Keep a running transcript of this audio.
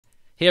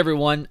Hey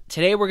everyone,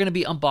 today we're going to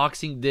be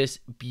unboxing this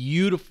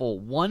beautiful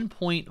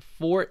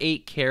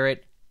 1.48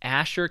 carat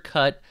Asscher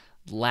cut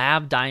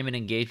lab diamond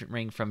engagement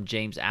ring from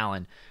James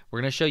Allen.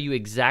 We're going to show you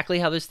exactly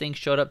how this thing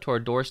showed up to our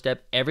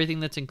doorstep, everything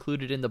that's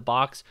included in the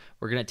box.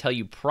 We're going to tell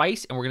you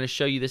price, and we're going to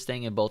show you this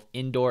thing in both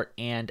indoor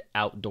and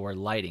outdoor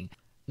lighting.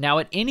 Now,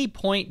 at any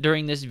point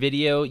during this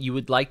video, you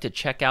would like to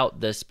check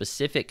out the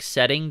specific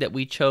setting that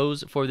we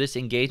chose for this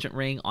engagement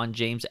ring on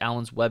James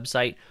Allen's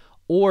website,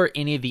 or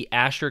any of the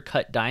Asscher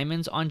cut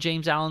diamonds on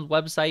James Allen's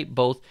website,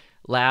 both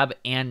lab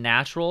and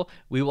natural.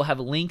 We will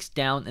have links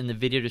down in the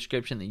video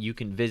description that you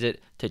can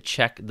visit to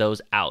check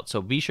those out.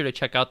 So be sure to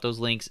check out those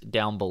links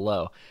down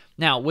below.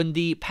 Now, when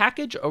the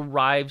package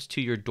arrives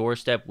to your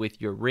doorstep with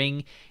your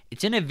ring,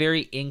 it's in a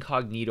very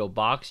incognito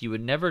box. You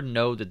would never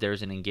know that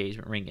there's an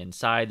engagement ring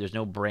inside. There's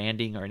no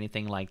branding or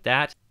anything like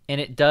that. And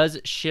it does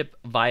ship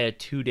via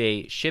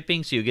 2-day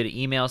shipping. So you get an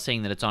email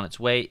saying that it's on its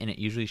way, and it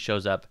usually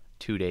shows up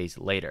 2 days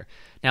later.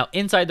 Now,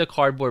 inside the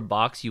cardboard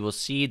box, you will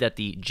see that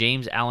the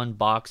James Allen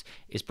box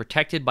is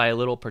protected by a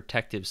little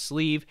protective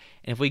sleeve.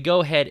 And if we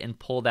go ahead and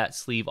pull that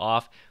sleeve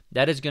off,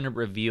 that is going to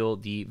reveal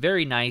the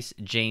very nice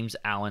James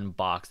Allen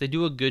box. They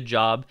do a good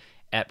job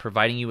at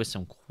providing you with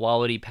some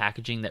quality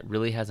packaging that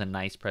really has a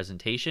nice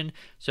presentation.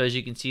 So as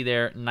you can see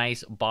there,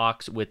 nice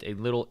box with a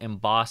little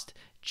embossed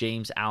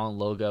James Allen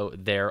logo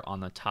there on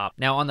the top.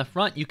 Now on the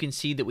front, you can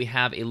see that we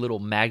have a little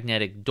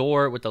magnetic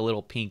door with a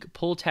little pink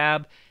pull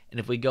tab. And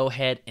if we go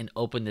ahead and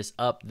open this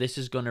up, this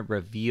is going to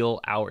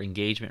reveal our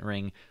engagement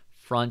ring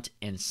front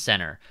and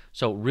center.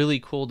 So really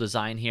cool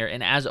design here.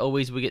 And as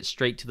always, we get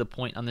straight to the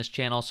point on this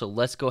channel. So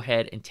let's go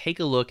ahead and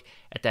take a look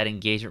at that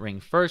engagement ring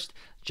first,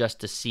 just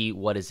to see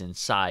what is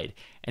inside.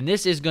 And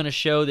this is going to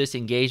show this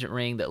engagement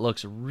ring that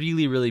looks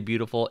really, really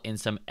beautiful in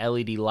some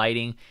LED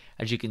lighting.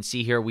 As you can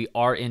see here, we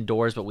are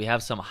indoors, but we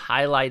have some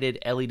highlighted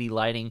LED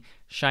lighting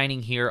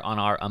shining here on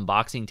our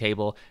unboxing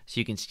table, so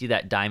you can see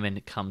that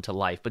diamond come to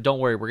life. But don't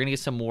worry, we're going to get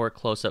some more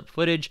close-up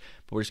footage,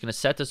 but we're just going to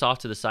set this off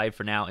to the side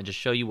for now and just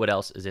show you what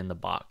else is in the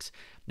box.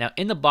 Now,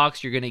 in the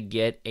box, you're going to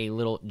get a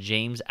little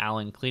James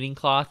Allen cleaning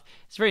cloth.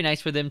 It's very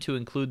nice for them to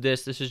include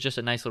this. This is just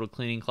a nice little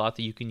cleaning cloth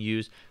that you can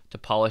use to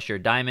polish your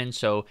diamond.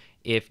 So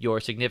if your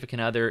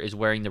significant other is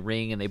wearing the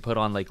ring and they put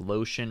on like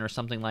lotion or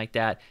something like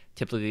that,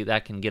 typically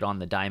that can get on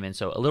the diamond.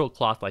 So a little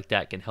cloth like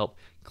that can help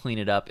clean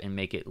it up and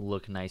make it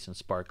look nice and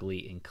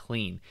sparkly and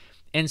clean.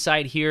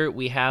 Inside here,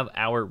 we have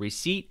our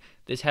receipt.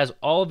 This has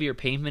all of your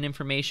payment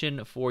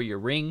information for your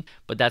ring,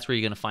 but that's where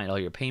you're going to find all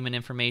your payment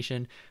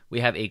information.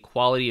 We have a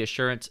quality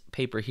assurance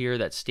paper here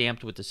that's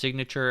stamped with the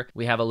signature.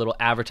 We have a little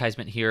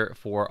advertisement here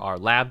for our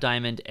lab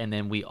diamond, and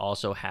then we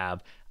also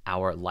have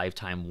our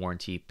lifetime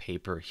warranty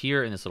paper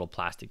here in this little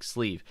plastic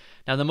sleeve.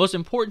 Now, the most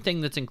important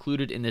thing that's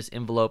included in this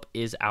envelope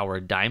is our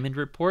diamond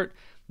report.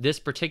 This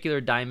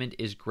particular diamond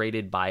is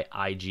graded by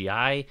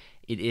IGI.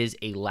 It is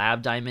a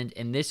lab diamond,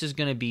 and this is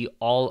going to be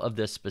all of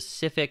the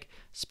specific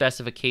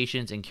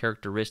specifications and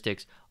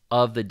characteristics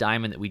of the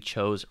diamond that we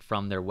chose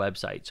from their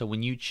website. So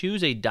when you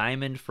choose a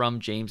diamond from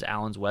James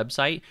Allen's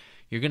website,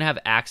 you're going to have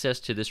access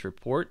to this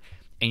report,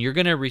 and you're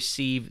going to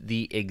receive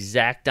the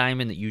exact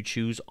diamond that you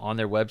choose on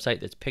their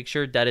website that's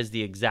pictured. That is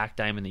the exact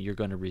diamond that you're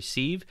going to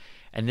receive.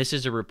 And this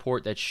is a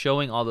report that's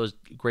showing all those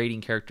grading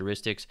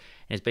characteristics.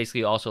 And it's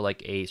basically also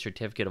like a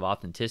certificate of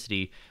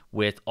authenticity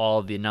with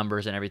all the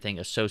numbers and everything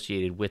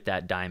associated with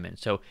that diamond.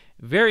 So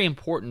very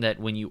important that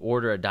when you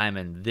order a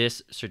diamond,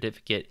 this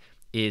certificate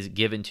is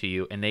given to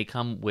you, and they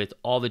come with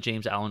all the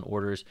James Allen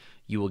orders.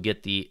 You will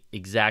get the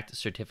exact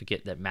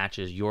certificate that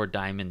matches your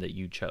diamond that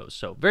you chose.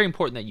 So very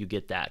important that you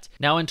get that.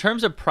 Now, in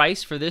terms of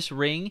price for this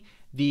ring,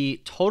 the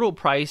total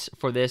price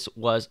for this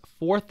was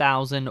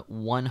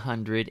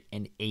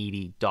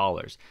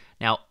 $4,180.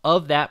 Now,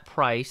 of that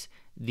price,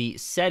 the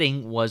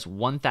setting was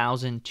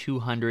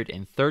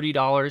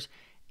 $1,230,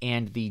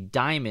 and the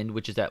diamond,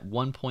 which is that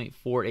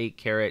 1.48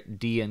 carat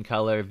D in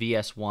color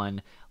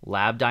VS1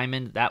 lab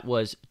diamond, that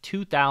was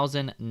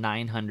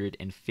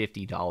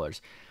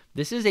 $2,950.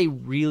 This is a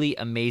really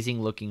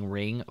amazing looking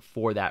ring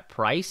for that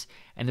price.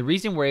 And the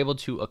reason we're able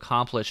to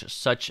accomplish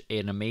such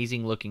an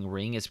amazing looking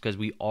ring is because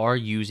we are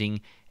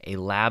using a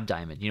lab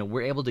diamond. You know,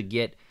 we're able to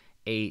get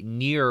a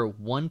near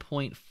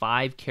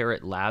 1.5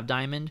 carat lab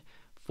diamond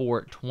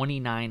for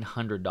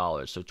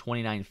 $2,900, so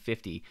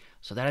 $2,950.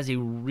 So that is a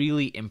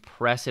really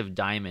impressive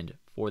diamond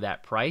for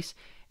that price.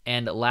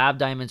 And lab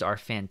diamonds are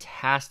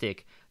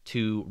fantastic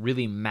to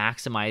really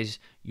maximize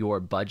your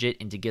budget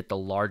and to get the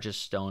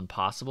largest stone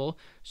possible.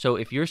 So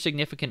if your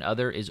significant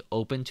other is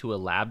open to a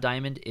lab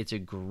diamond, it's a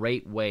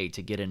great way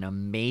to get an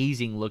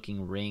amazing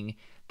looking ring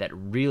that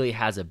really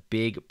has a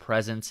big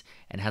presence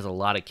and has a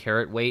lot of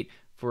carat weight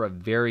for a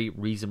very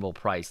reasonable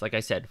price. Like I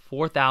said,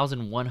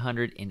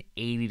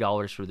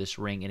 $4,180 for this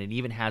ring, and it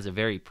even has a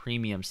very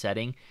premium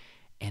setting,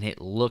 and it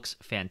looks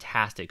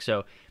fantastic.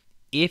 So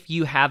if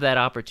you have that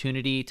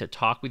opportunity to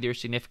talk with your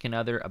significant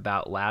other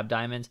about lab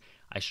diamonds,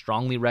 I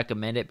strongly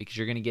recommend it, because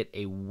you're going to get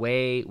a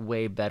way,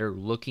 way better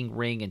looking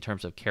ring in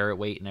terms of carat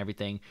weight and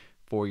everything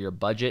for your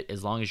budget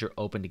as long as you're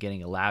open to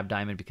getting a lab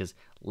diamond, because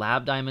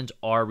lab diamonds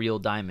are real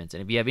diamonds.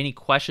 And if you have any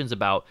questions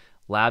about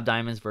lab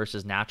diamonds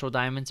versus natural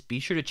diamonds, be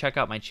sure to check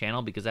out my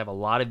channel because I have a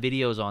lot of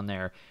videos on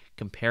there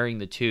comparing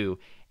the two.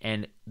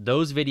 And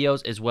those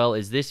videos, as well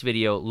as this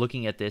video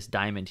looking at this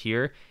diamond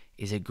here,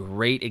 is a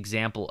great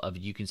example of,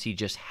 you can see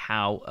just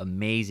how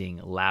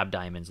amazing lab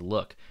diamonds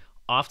look.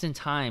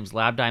 Oftentimes,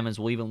 lab diamonds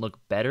will even look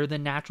better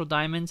than natural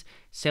diamonds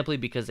simply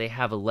because they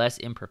have less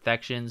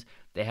imperfections,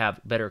 they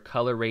have better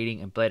color rating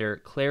and better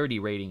clarity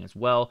rating as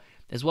well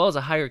as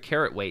a higher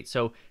carat weight.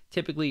 So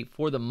typically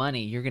for the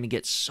money, you're going to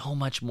get so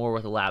much more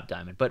with a lab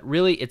diamond. But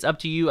really, it's up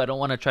to you. I don't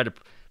want to try to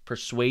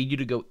persuade you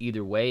to go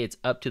either way. It's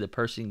up to the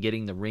person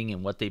getting the ring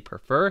and what they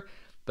prefer.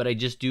 But I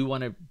just do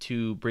want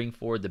to bring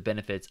forward the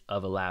benefits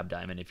of a lab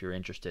diamond if you're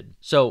interested.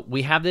 So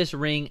we have this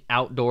ring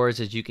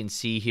outdoors, as you can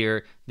see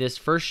here. This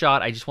first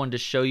shot, I just wanted to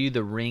show you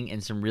the ring in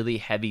some really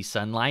heavy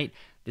sunlight.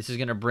 This is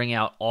going to bring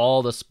out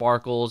all the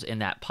sparkles in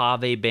that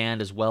Pavé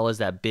band as well as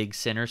that big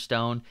center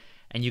stone.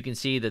 And you can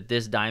see that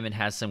this diamond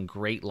has some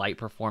great light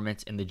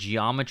performance, and the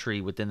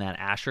geometry within that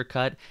Asscher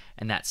cut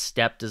and that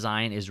step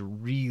design is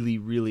really,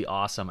 really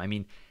awesome. I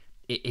mean,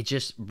 it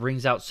just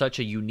brings out such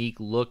a unique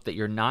look that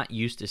you're not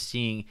used to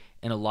seeing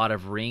in a lot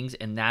of rings,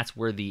 and that's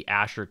where the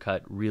Asscher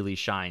cut really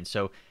shines.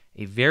 So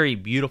a very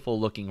beautiful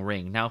looking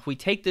ring. Now, if we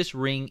take this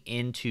ring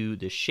into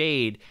the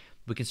shade,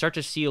 we can start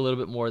to see a little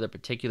bit more of the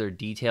particular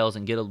details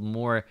and get a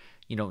more,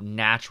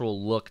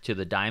 natural look to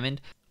the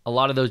diamond. A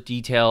lot of those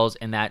details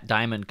and that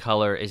diamond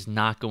color is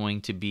not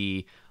going to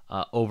be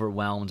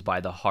overwhelmed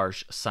by the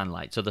harsh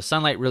sunlight. So the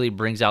sunlight really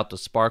brings out the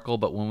sparkle,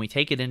 but when we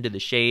take it into the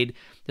shade,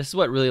 this is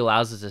what really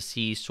allows us to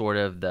see sort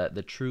of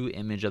the true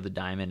image of the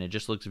diamond. It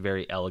just looks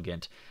very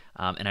elegant,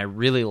 and I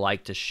really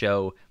like to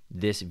show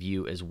this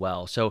view as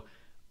well. So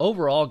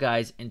overall,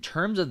 guys, in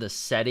terms of the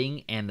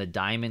setting and the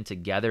diamond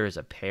together as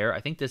a pair,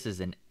 I think this is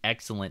an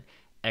excellent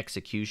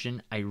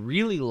execution. I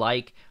really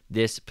like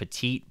this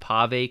Petite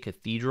Pavé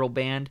Cathedral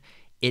band.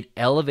 It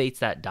elevates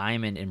that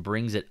diamond and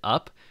brings it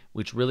up,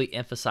 which really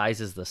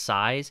emphasizes the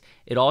size.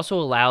 It also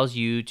allows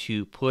you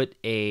to put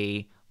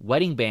a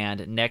wedding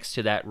band next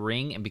to that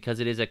ring, and because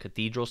it is a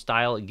cathedral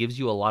style, it gives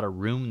you a lot of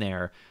room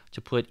there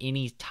to put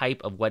any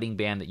type of wedding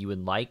band that you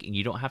would like, and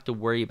you don't have to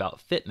worry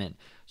about fitment.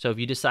 So if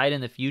you decide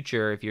in the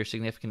future, if your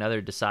significant other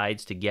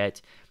decides to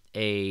get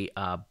a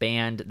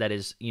band that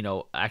is,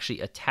 actually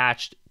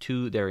attached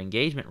to their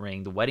engagement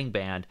ring, the wedding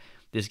band,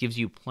 this gives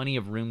you plenty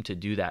of room to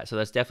do that. So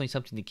that's definitely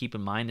something to keep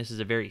in mind. This is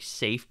a very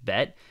safe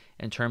bet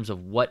in terms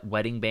of what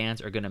wedding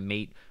bands are going to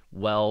mate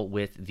well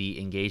with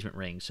the engagement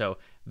ring. So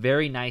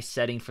very nice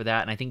setting for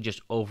that. And I think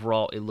just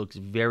overall, it looks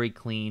very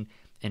clean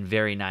and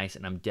very nice,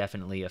 and I'm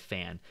definitely a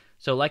fan.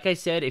 So like I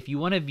said, if you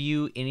want to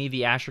view any of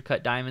the Asscher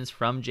cut diamonds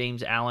from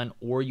James Allen,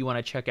 or you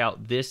want to check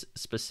out this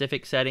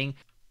specific setting,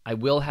 I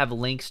will have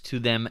links to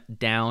them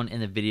down in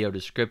the video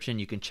description.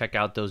 You can check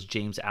out those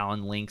James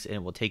Allen links and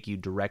it will take you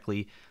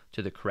directly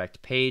to the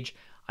correct page.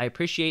 I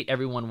appreciate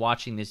everyone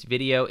watching this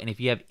video, and if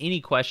you have any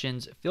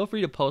questions, feel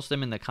free to post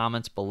them in the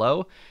comments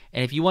below.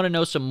 And if you want to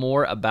know some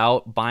more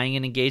about buying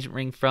an engagement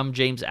ring from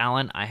James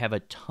Allen, I have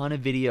a ton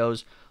of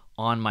videos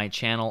on my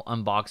channel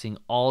unboxing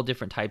all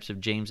different types of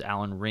James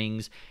Allen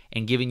rings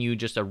and giving you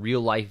just a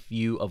real life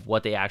view of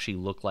what they actually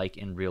look like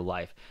in real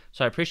life.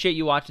 So I appreciate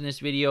you watching this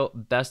video.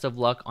 Best of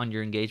luck on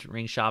your engagement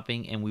ring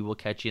shopping, and we will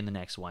catch you in the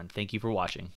next one. Thank you for watching.